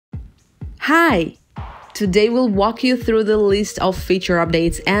Hi! Today we'll walk you through the list of feature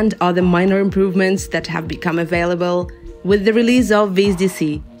updates and other minor improvements that have become available with the release of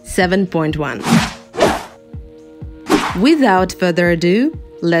VSDC 7.1. Without further ado,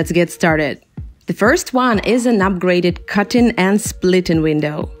 let's get started. The first one is an upgraded cut-in and split-in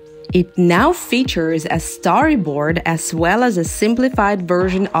window. It now features a storyboard as well as a simplified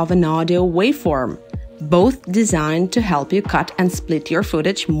version of an audio waveform, both designed to help you cut and split your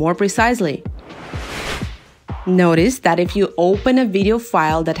footage more precisely. Notice that if you open a video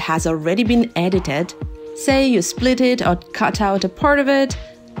file that has already been edited, say you split it or cut out a part of it,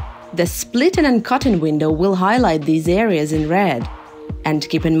 the split-in and cut-in window will highlight these areas in red. And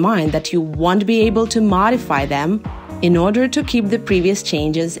keep in mind that you won't be able to modify them in order to keep the previous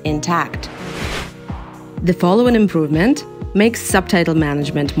changes intact. The following improvement makes subtitle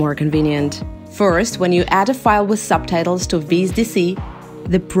management more convenient. First, when you add a file with subtitles to VSDC,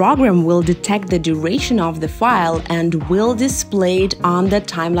 the program will detect the duration of the file and will display it on the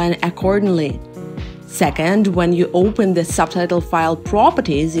timeline accordingly. Second, when you open the subtitle file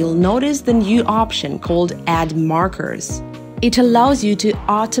properties, you'll notice the new option called Add Markers. It allows you to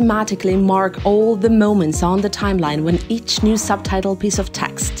automatically mark all the moments on the timeline when each new subtitle piece of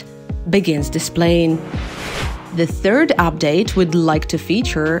text begins displaying. The third update we'd like to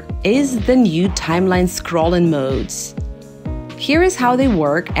feature is the new timeline scrolling modes. Here is how they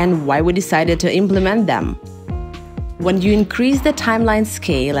work and why we decided to implement them. When you increase the timeline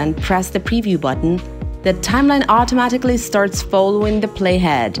scale and press the preview button, the timeline automatically starts following the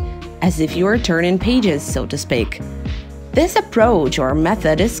playhead, as if you were turning pages, so to speak. This approach or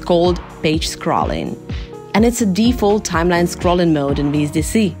method is called page scrolling, and it's a default timeline scrolling mode in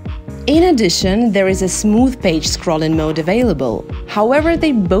VSDC. In addition, there is a smooth page scrolling mode available. However,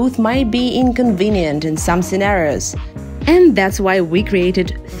 they both might be inconvenient in some scenarios, and that's why we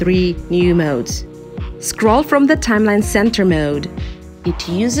created 3 new modes. Scroll from the timeline center mode. It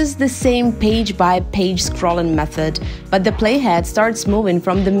uses the same page-by-page scrolling method, but the playhead starts moving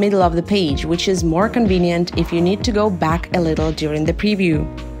from the middle of the page, which is more convenient if you need to go back a little during the preview.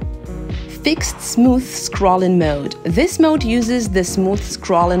 Fixed smooth scrolling mode. This mode uses the smooth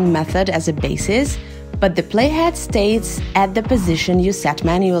scrolling method as a basis, but the playhead stays at the position you set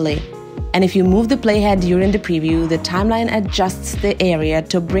manually. And if you move the playhead during the preview, the timeline adjusts the area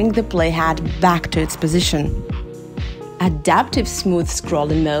to bring the playhead back to its position. Adaptive smooth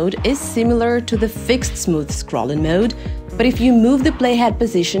scrolling mode is similar to the fixed smooth scrolling mode, but if you move the playhead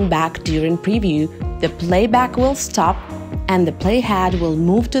position back during preview, the playback will stop and the playhead will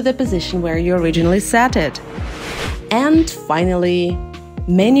move to the position where you originally set it. And finally,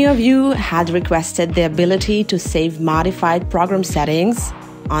 many of you had requested the ability to save modified program settings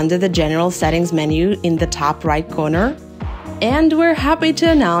under the General Settings menu in the top right corner, and we're happy to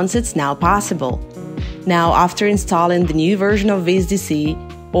announce it's now possible. Now, after installing the new version of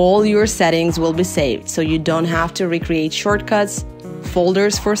VSDC, all your settings will be saved, so you don't have to recreate shortcuts,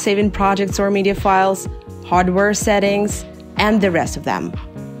 folders for saving projects or media files, hardware settings, and the rest of them.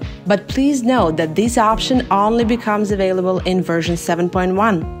 But please note that this option only becomes available in version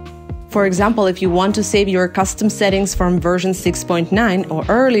 7.1. For example, if you want to save your custom settings from version 6.9 or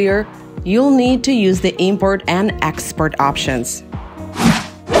earlier, you'll need to use the import and export options.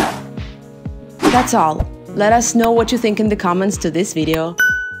 That's all. Let us know what you think in the comments to this video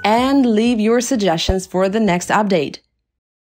and leave your suggestions for the next update.